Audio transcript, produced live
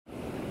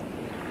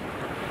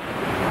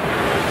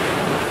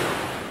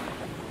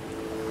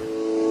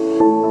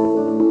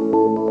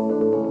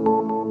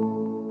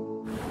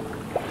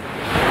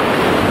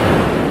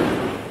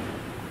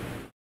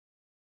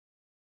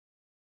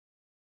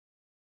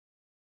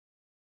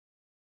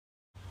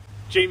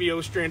Jamie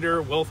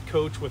Ostrander, wealth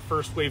coach with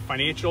FirstWave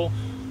Financial.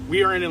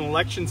 We are in an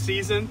election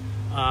season,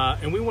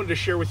 and we wanted to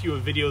share with you a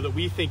video that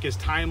we think is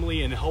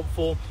timely and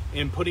helpful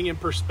in putting in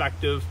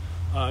perspective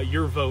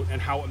your vote and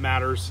how it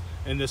matters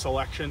in this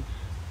election.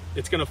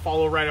 It's going to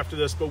follow right after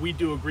this, but we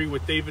do agree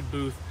with David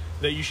Booth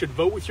that you should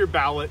vote with your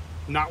ballot,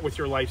 not with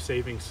your life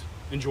savings.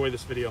 Enjoy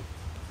this video.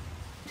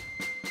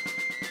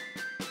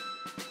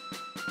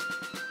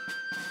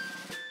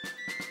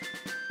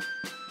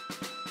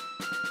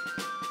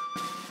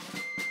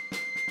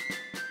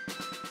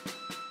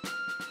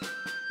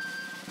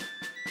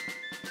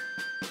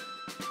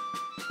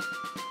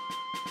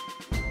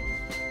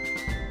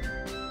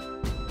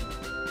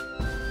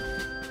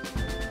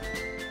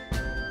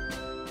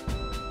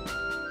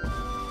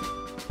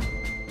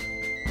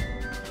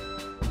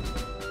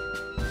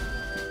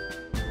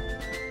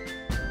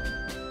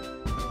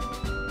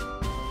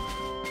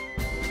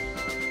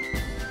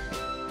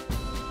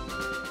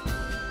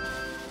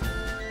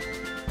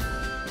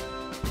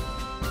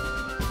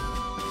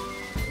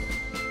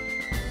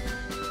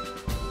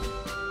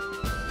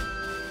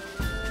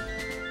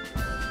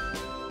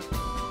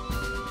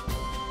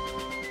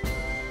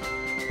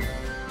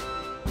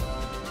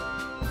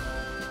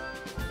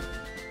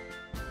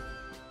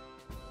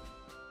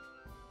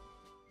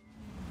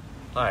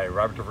 Hi,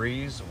 Robert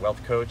DeVries,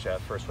 wealth coach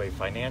at FirstWave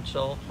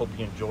Financial. Hope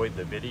you enjoyed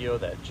the video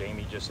that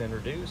Jamie just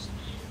introduced.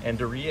 And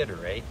to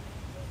reiterate,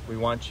 we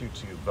want you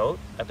to vote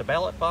at the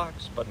ballot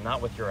box, but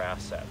not with your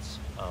assets.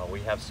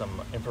 We have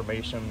some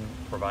information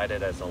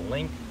provided as a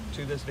link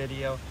to this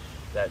video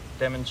that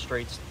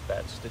demonstrates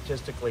that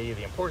statistically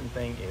the important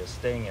thing is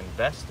staying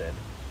invested,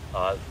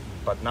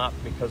 but not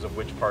because of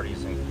which party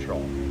is in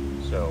control.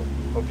 So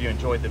hope you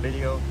enjoyed the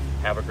video.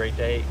 Have a great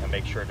day and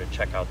make sure to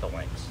check out the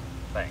links.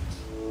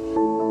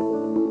 Thanks.